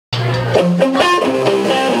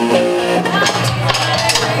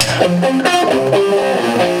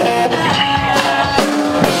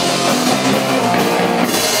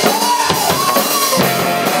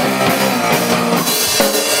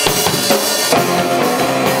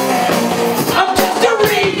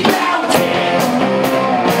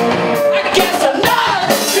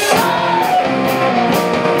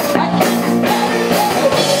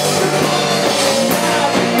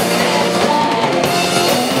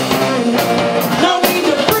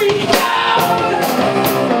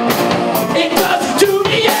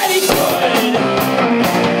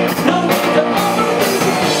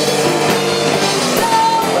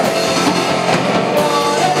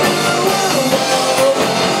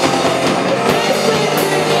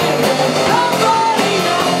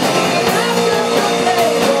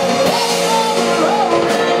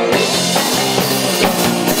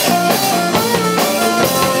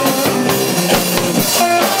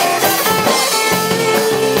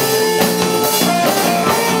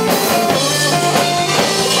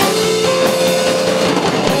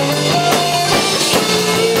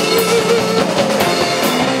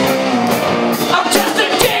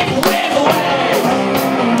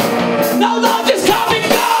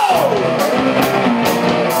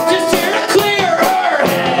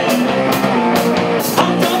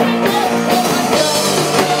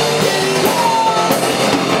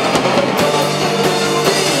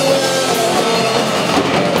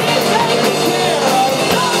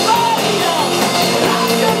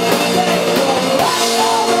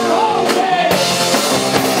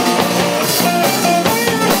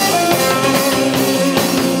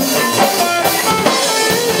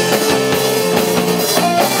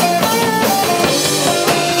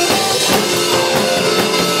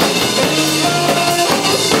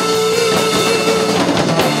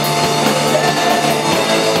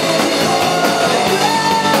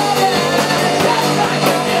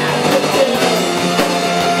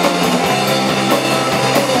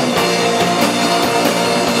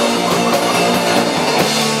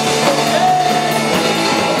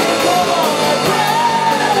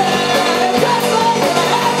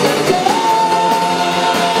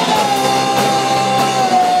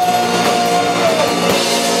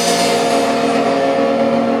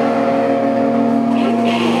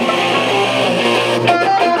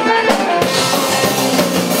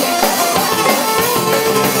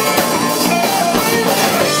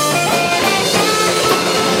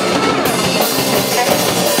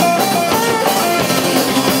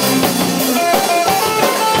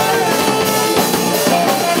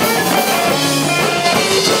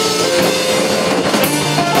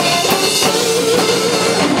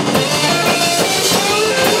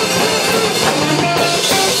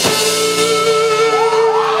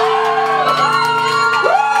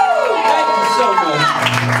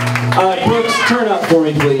for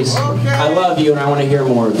me, please. Okay. I love you and I want to hear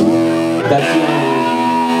more of you. That's the only reason.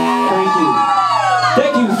 Thank you.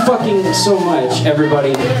 Thank you fucking so much,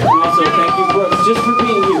 everybody. And also, thank you, Brooks, just for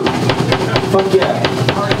being you. Fuck yeah.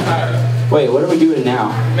 Wait, what are we doing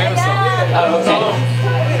now? Oh, okay.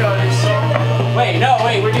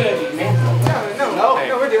 Wait, we're doing it. No,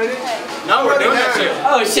 we're doing it. No, we're doing it too.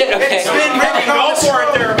 Oh shit, okay. Spin ready, go for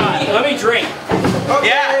it there, bud. Let me drink. Okay.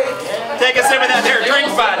 Yeah. Take a sip of that there drink,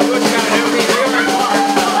 bud. Do what you gotta do.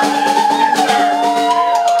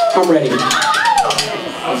 I'm ready. Oh,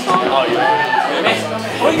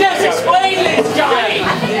 yeah. We just explain this, Johnny!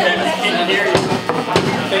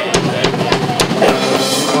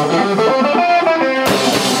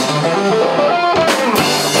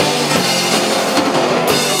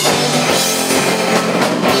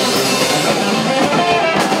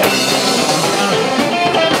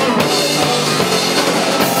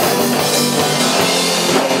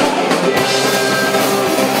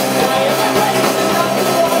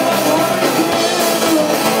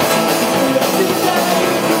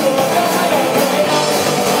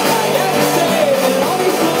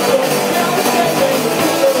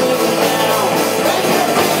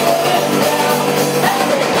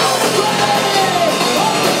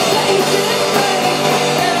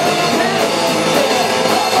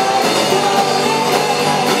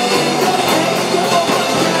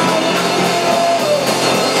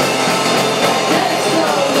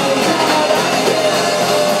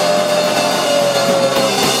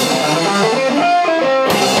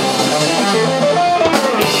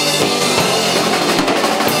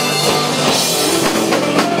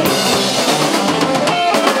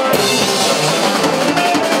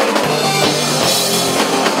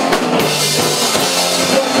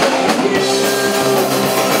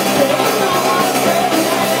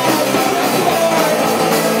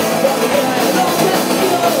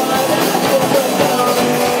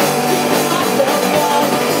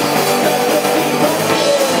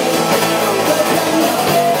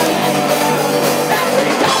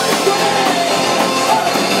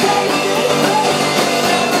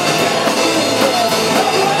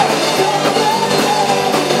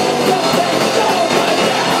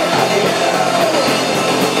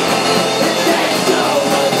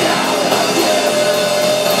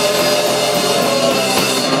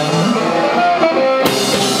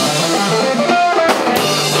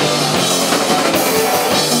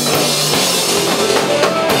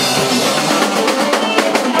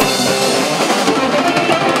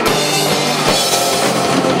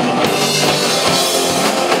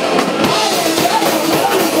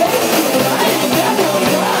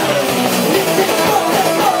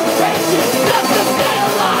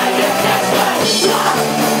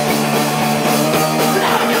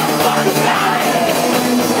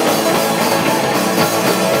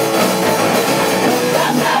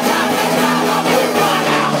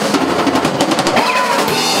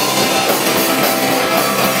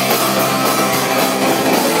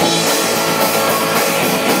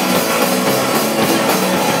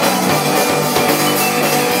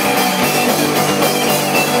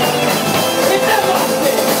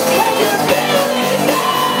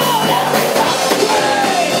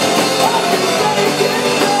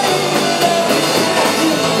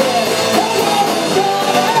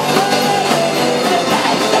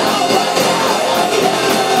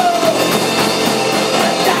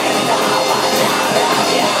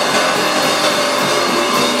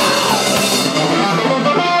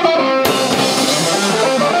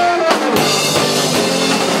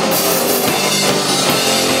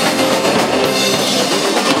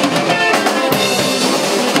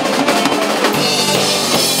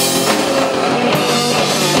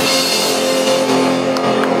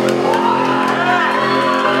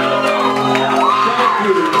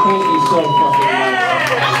 so fucking much.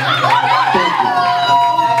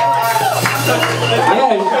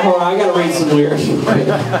 Hold on, I gotta read some lyrics.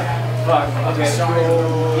 Fuck, okay.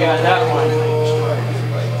 Yeah, that one.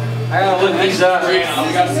 I gotta look these up.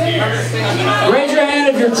 Raise your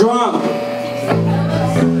hand if you're drunk.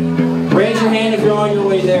 Raise your hand if you're on your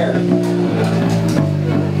way there.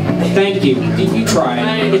 Thank you. You try.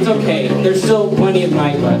 It's okay. There's still plenty of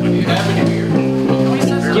night left.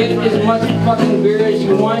 Get as much fucking beer as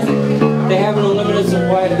you want. They have an unlimited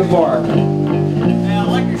supply at the bar. Hey, I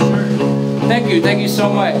like your shirt. Thank you so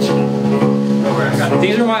much.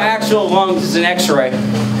 These are my actual lungs. It's an x-ray.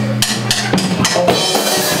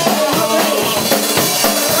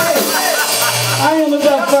 I am with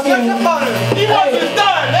that fucking... He wants it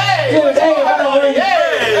done! Hey! Dude, hey, I gotta learn...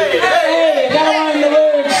 Hey, I gotta learn the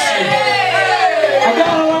lyrics. I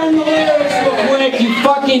gotta learn the lyrics real quick, you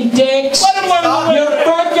fucking dicks. Let him learn the lyrics. You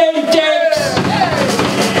fucking dicks.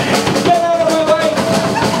 Get out of my way.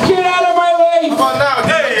 Get out of my way. Come on now,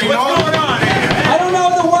 hey, what's going on here? I don't know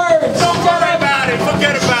the words. Don't worry about it.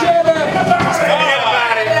 Forget about it. Shut up. Forget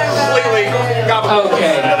about it. Completely.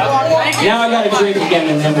 Okay. Now I gotta drink again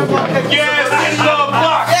and then we'll go. Yes, in the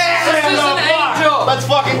block. Yes, this is an angel. Let's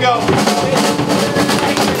fucking go.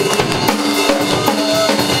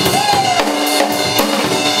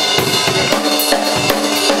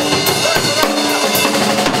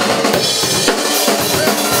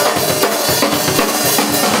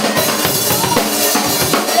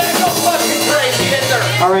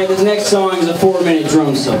 Alright, this next song is a 4-minute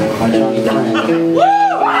drum solo by Johnny Friend.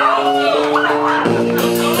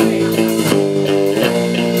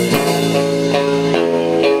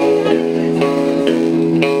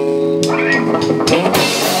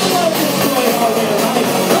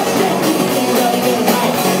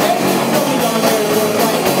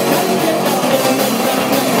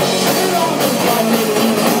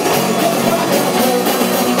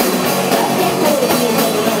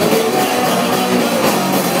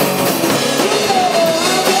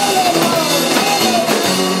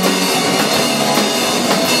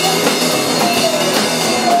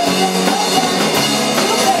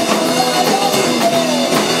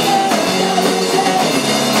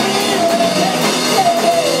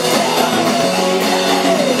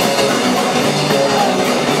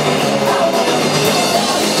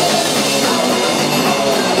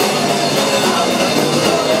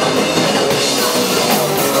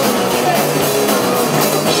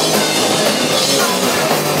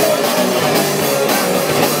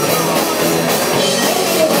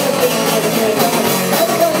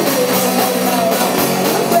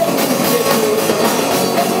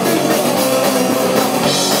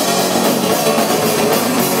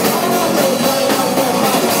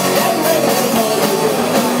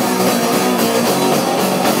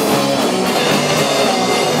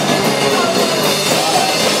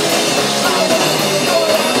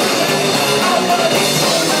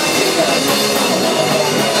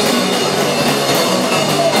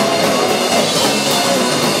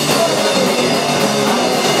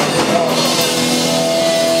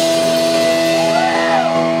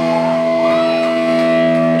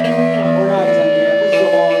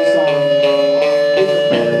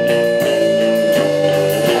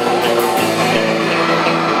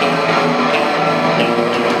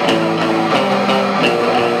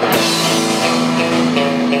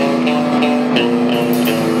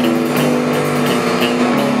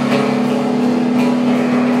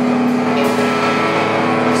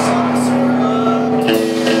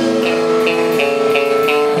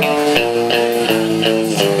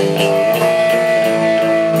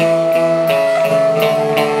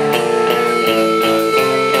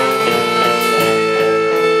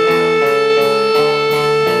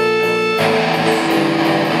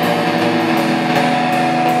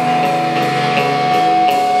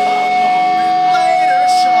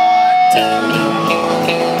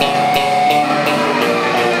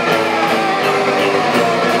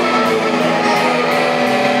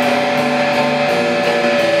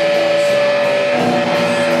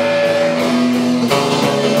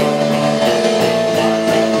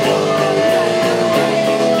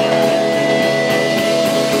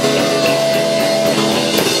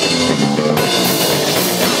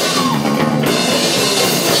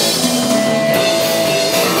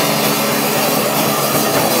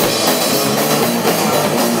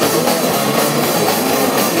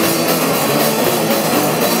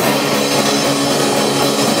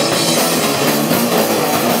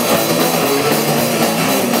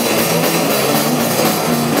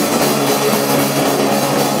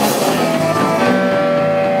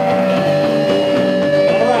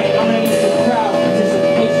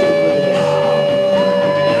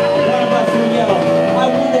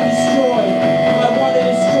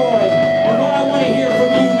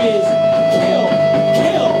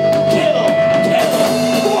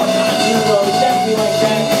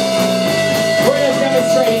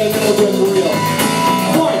 Okay, and then we'll do it for real.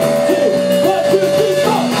 1, 2, 3, go!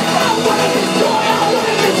 I wanna destroy, I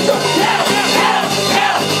wanna destroy, yeah, yeah,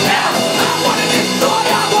 yeah, yeah. I wanna destroy,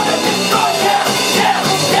 yeah, yeah,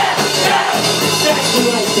 yeah, yeah. Exactly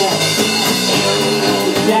like that.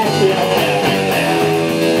 Exactly like that.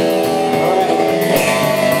 Alright.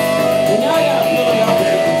 And now I gotta fill it out with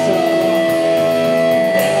something.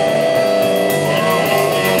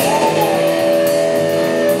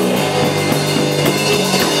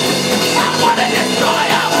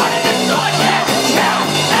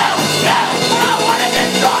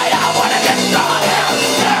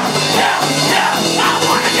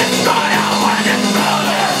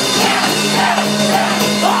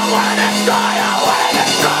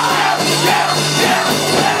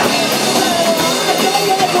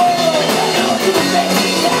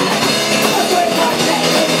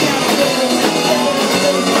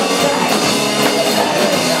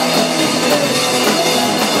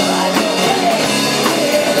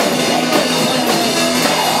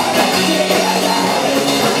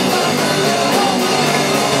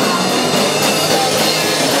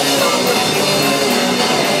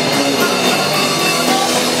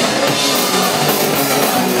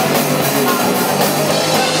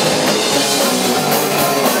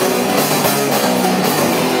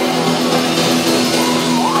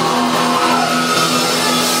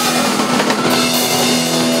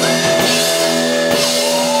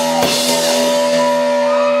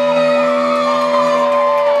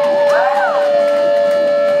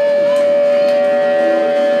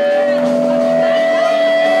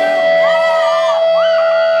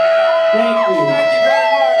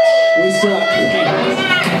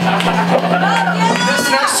 This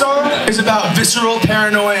next song is about visceral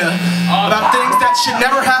paranoia, about things that should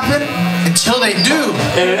never happen until they do.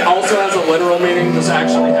 And it also has a literal meaning, this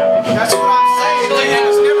actually happened. That's what I'm saying, like it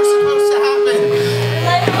was never supposed to happen.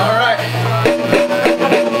 Alright.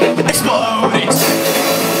 Explode it.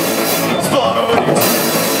 Explode it.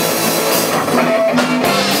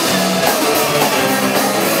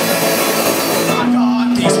 I got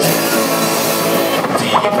these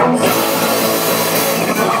demons.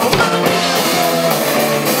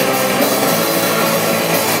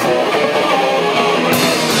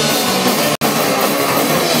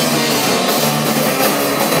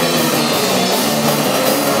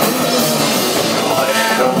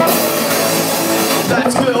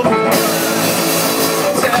 That's will be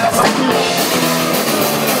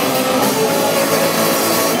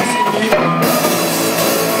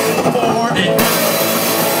for it.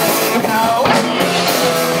 Now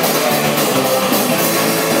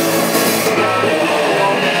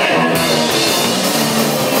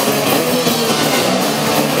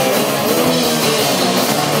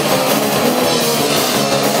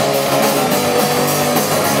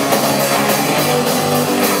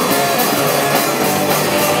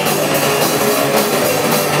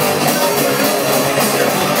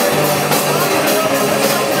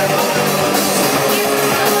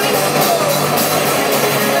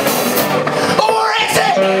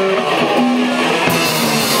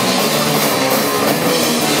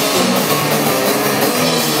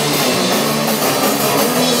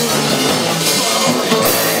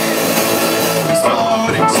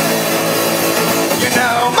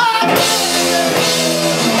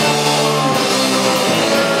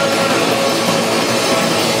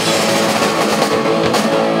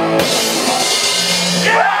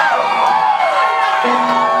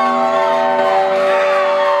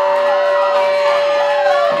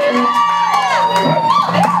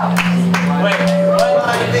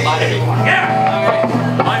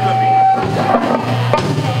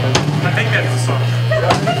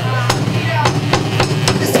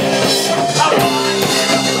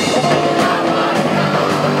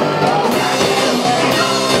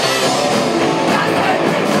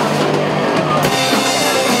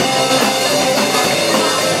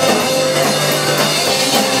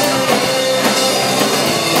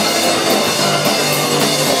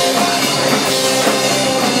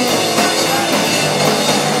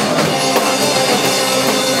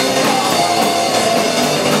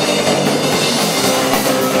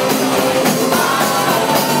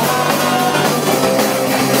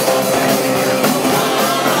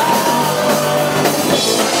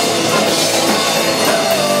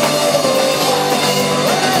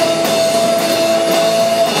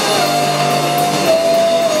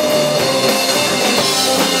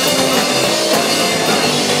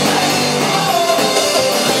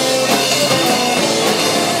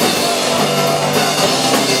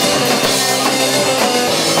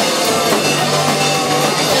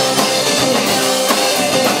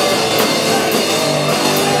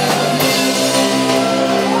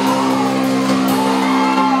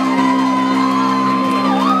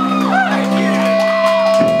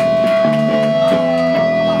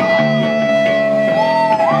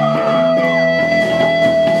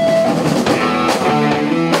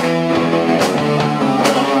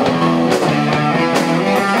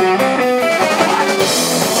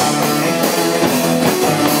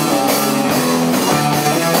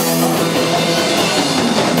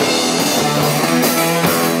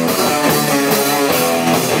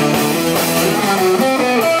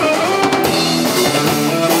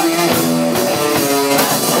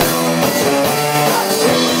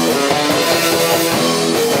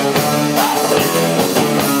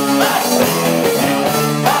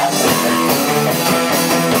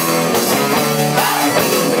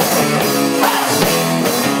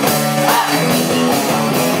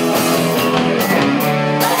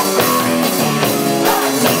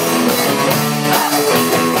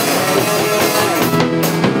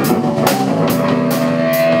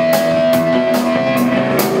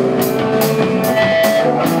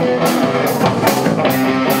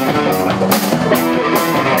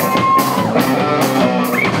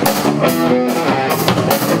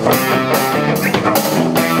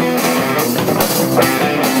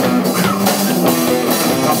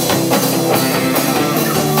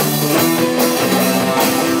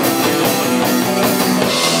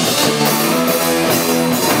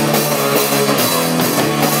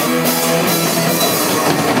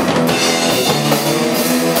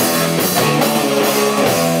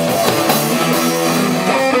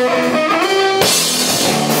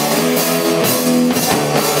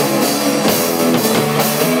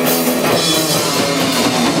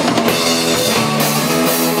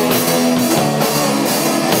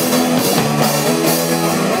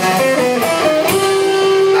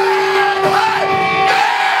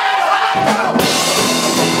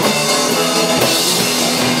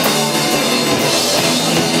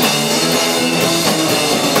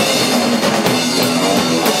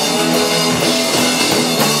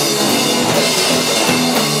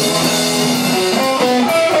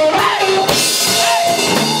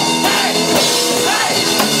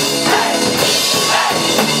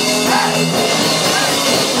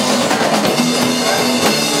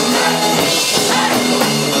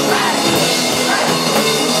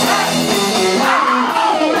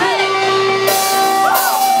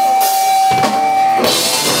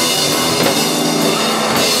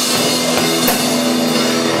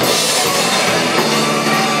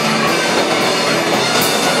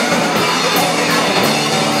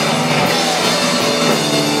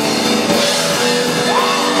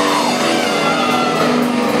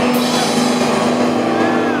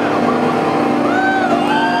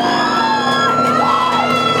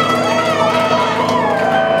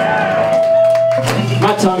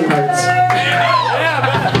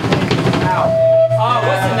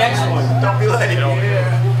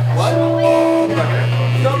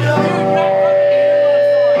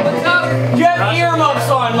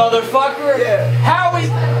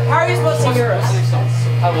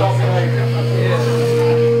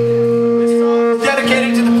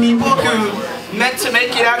to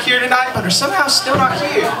make it out here tonight, but are somehow still not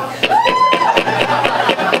here.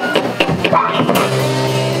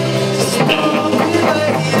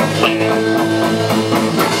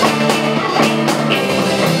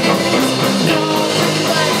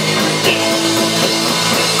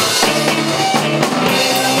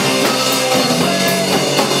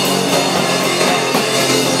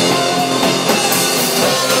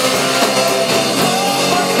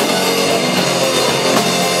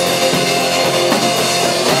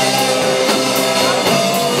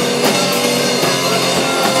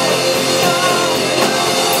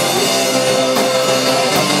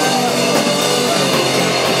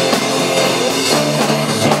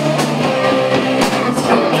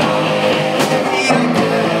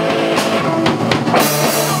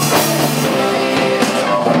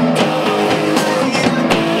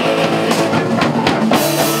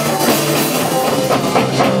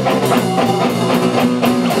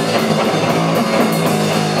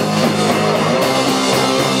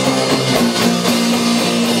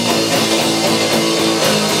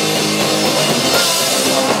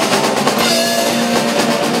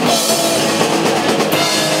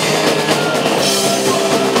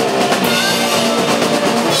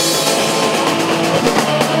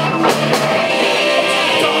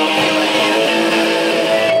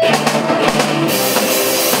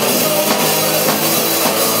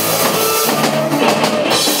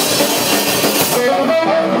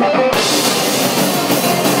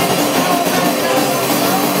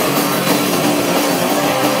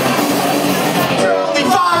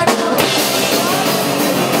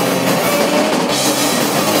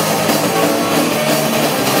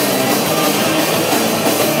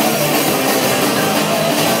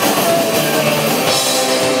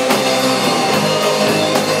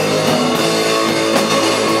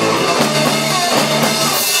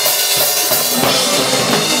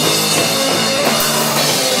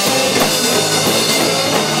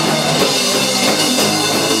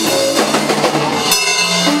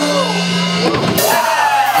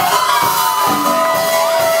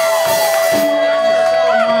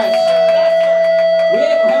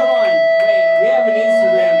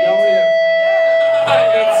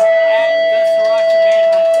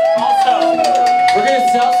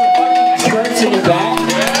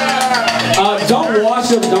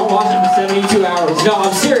 Don't wash them for 72 hours. No,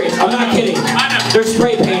 I'm serious. I'm not kidding. They're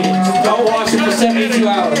spray painted. Don't wash them for 72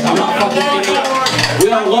 hours. I'm not fucking kidding.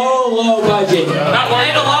 We are low budget. Not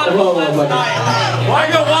worried a lot. Low budget. Why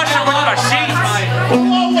you wash them with a sheet?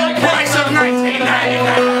 Price of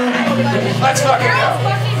 $19.99. Let's fucking go.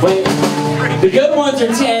 Wait. The good ones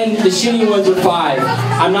are 10. The shitty ones are 5.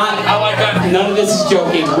 I'm not. I like that. None of this is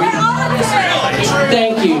joking.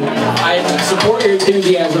 Thank you. I support your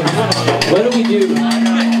enthusiasm. What do we do?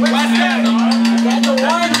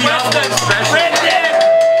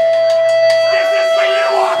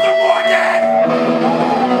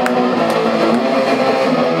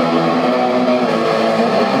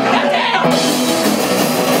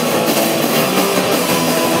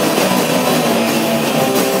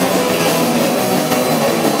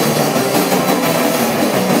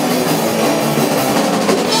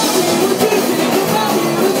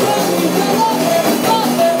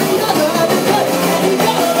 Anybody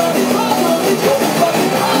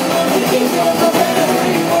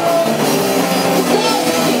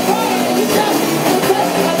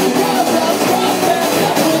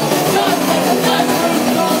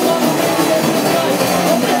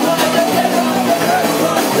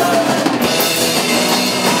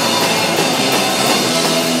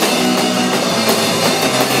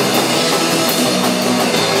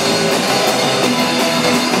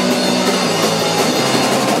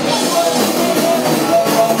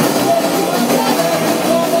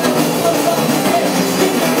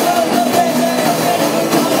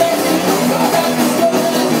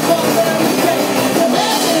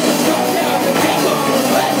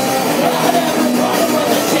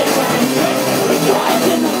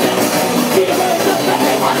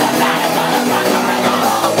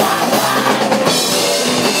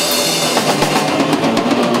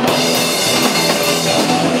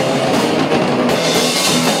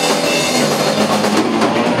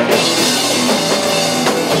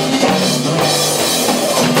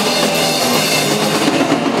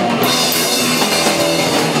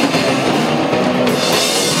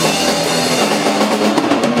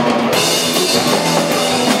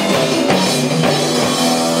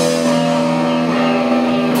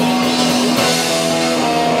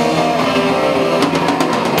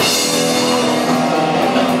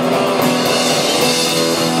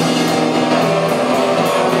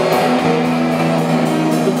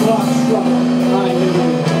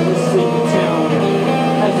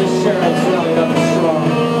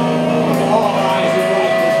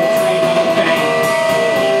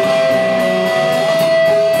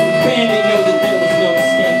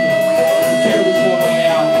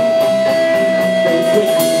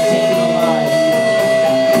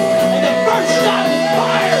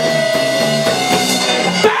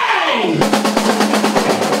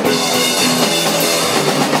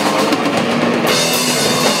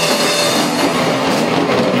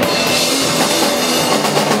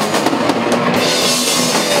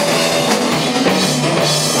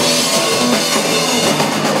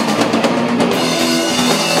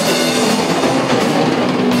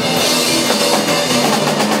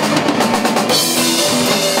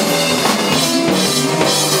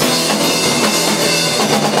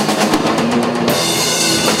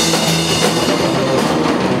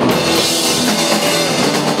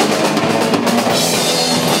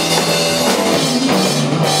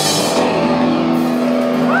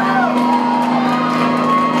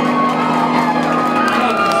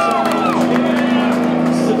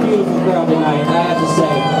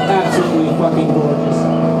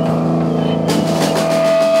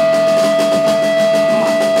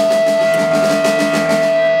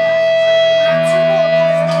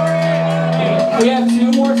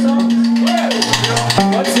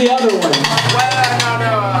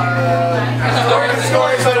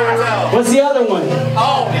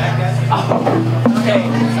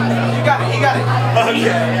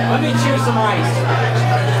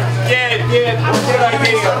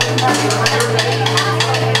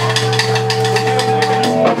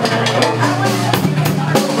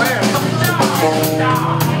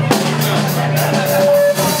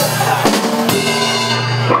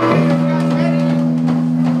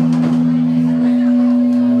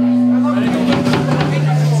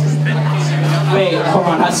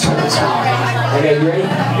on, I'll start this one. Okay, you ready?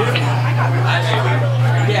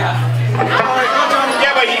 Yeah.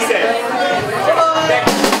 Yeah, what he said.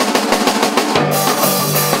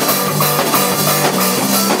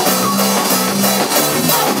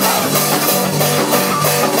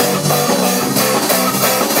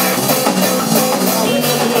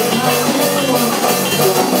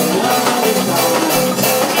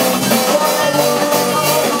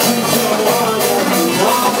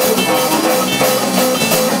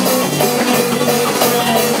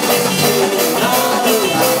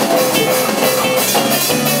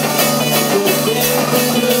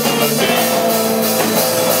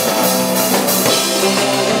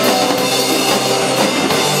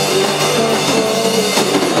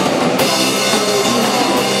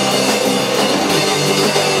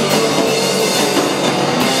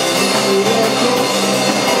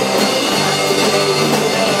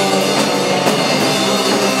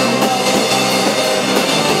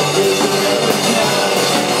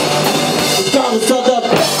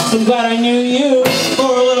 I'm glad I knew you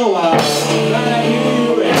for a little while. Glad I knew you.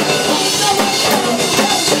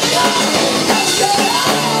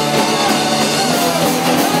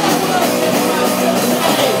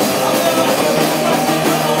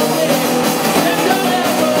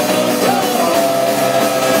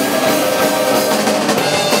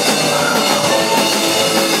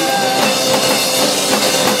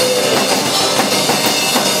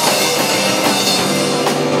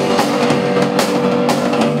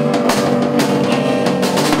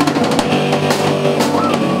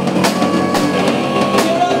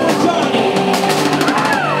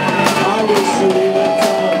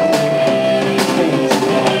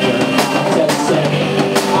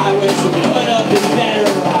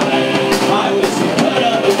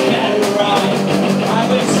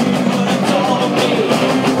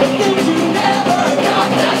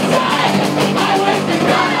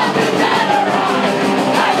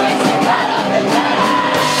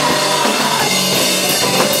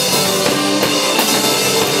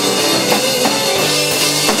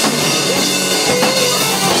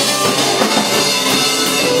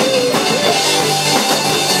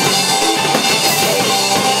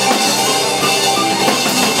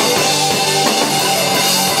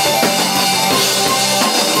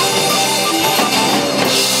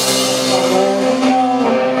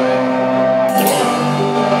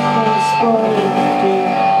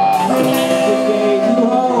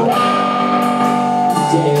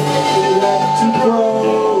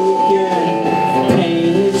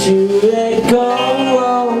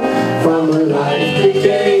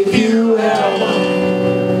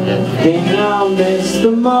 The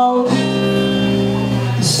most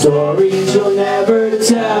stories you'll never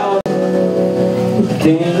tell. The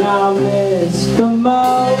thing I'll miss the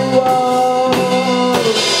most.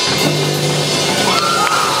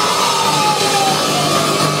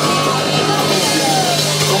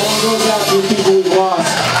 That goes out to the people we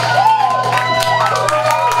lost.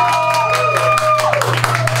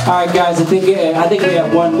 All right, guys. I think we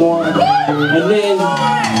have one more, and then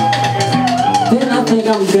I think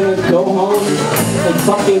I'm gonna go home and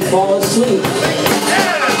fucking fall asleep.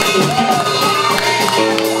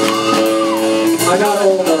 I got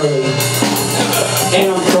home early,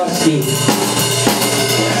 and I'm crusty.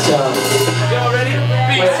 So. Y'all ready?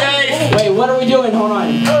 Be safe. Wait, what are we doing? Hold on.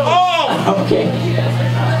 Oh! Okay.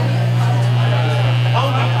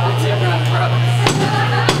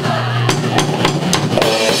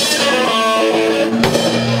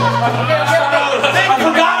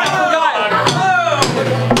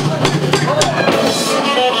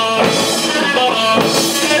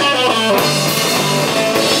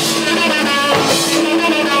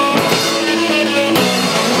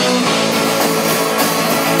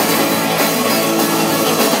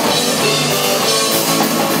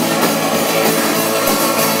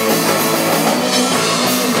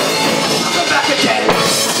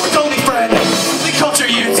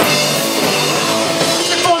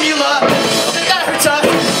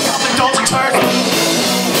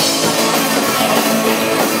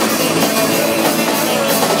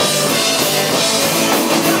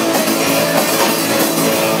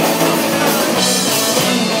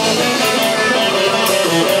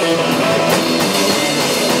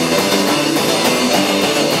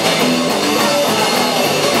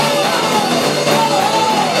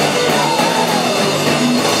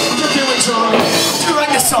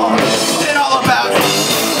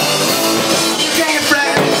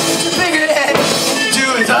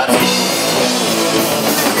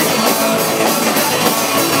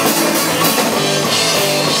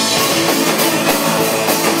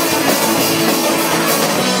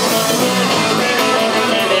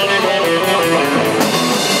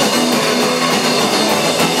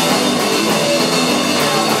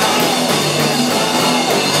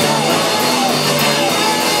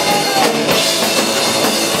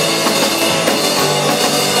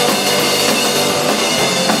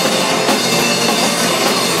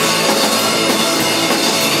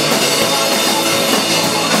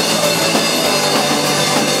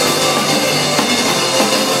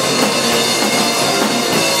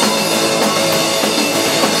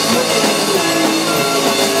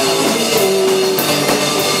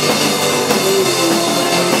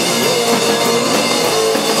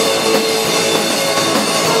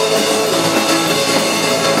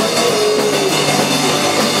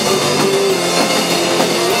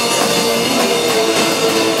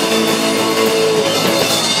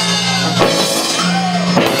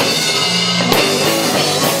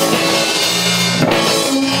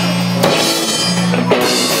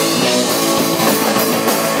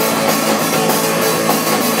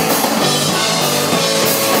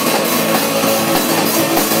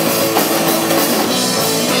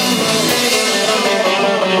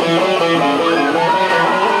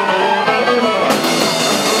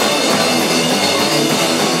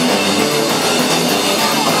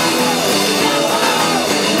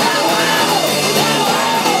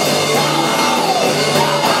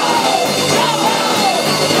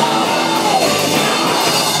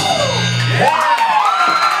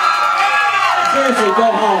 seriously, go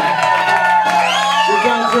home. You're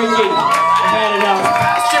done drinking. I've had enough.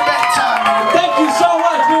 Past your bedtime. Thank you so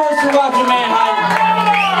much, viewers, for watching Manhunt.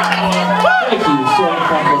 Thank you so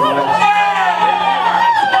fucking much.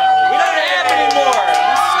 We don't have any more.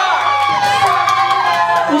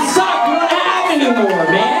 We suck. We don't have any more,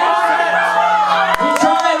 man. We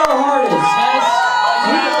tried our hardest.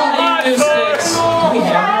 We have another song. We don't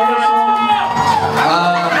have.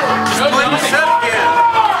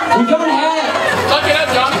 Fuck it up,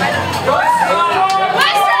 Johnny.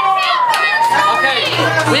 Okay,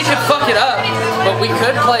 we could fuck it up, but we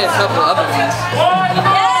could play a couple other ones.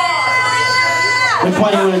 Which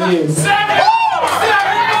one do you want to do?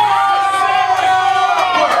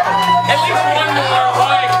 At least one more.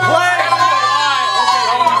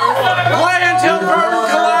 Play until the room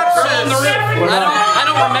collapses. I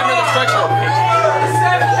don't remember the structure.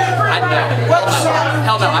 I know.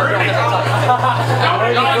 Hell no, I don't know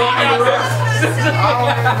what I'm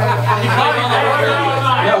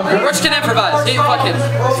Rich can improvise. He fucking.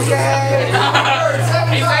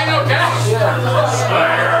 He's saying okay.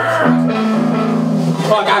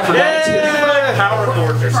 Fuck, I forgot. Power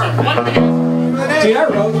chords or something. Dude, I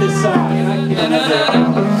wrote this song and I can't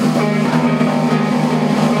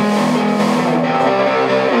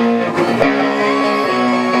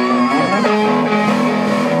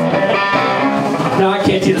No, I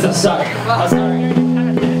can't do this. I'm sorry. I'm sorry.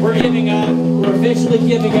 We're giving up. We're officially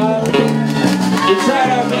giving up. We tried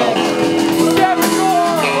our best.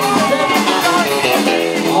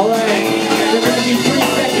 All right. We're going to be 3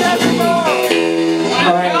 seconds of me.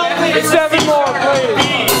 All right. 7 more, please.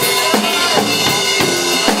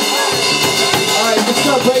 All right, let's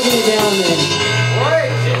start breaking it down then.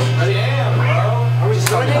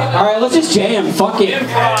 All right, let's just jam. Fuck it.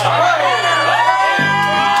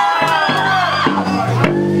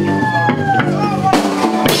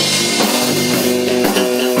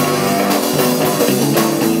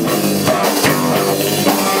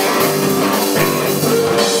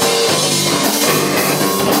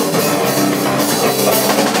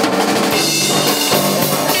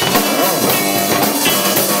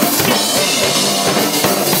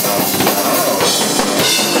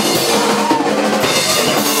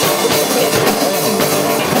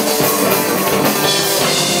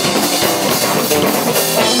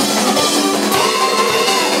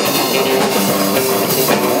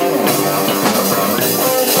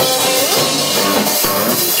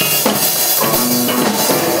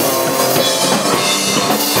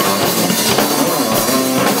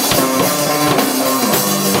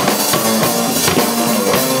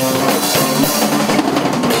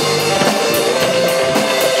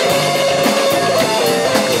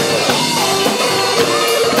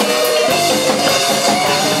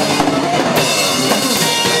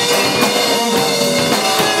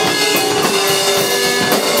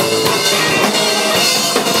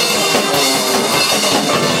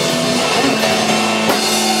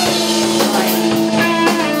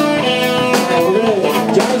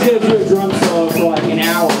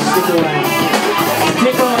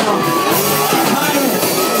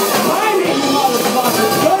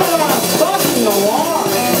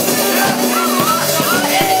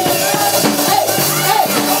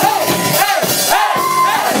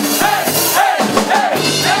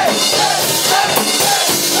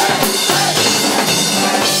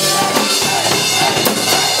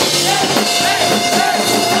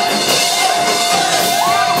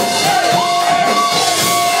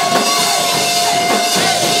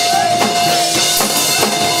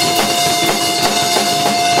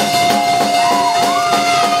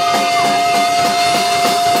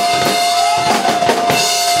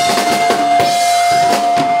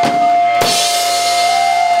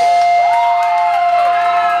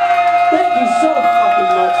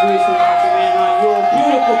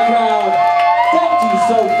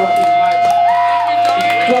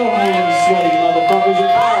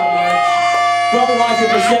 Don't watch it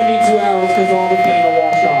for 72 hours because all the pain will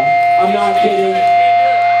wash off. I'm not kidding.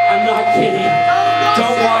 I'm not kidding.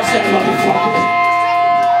 Don't watch that motherfucker.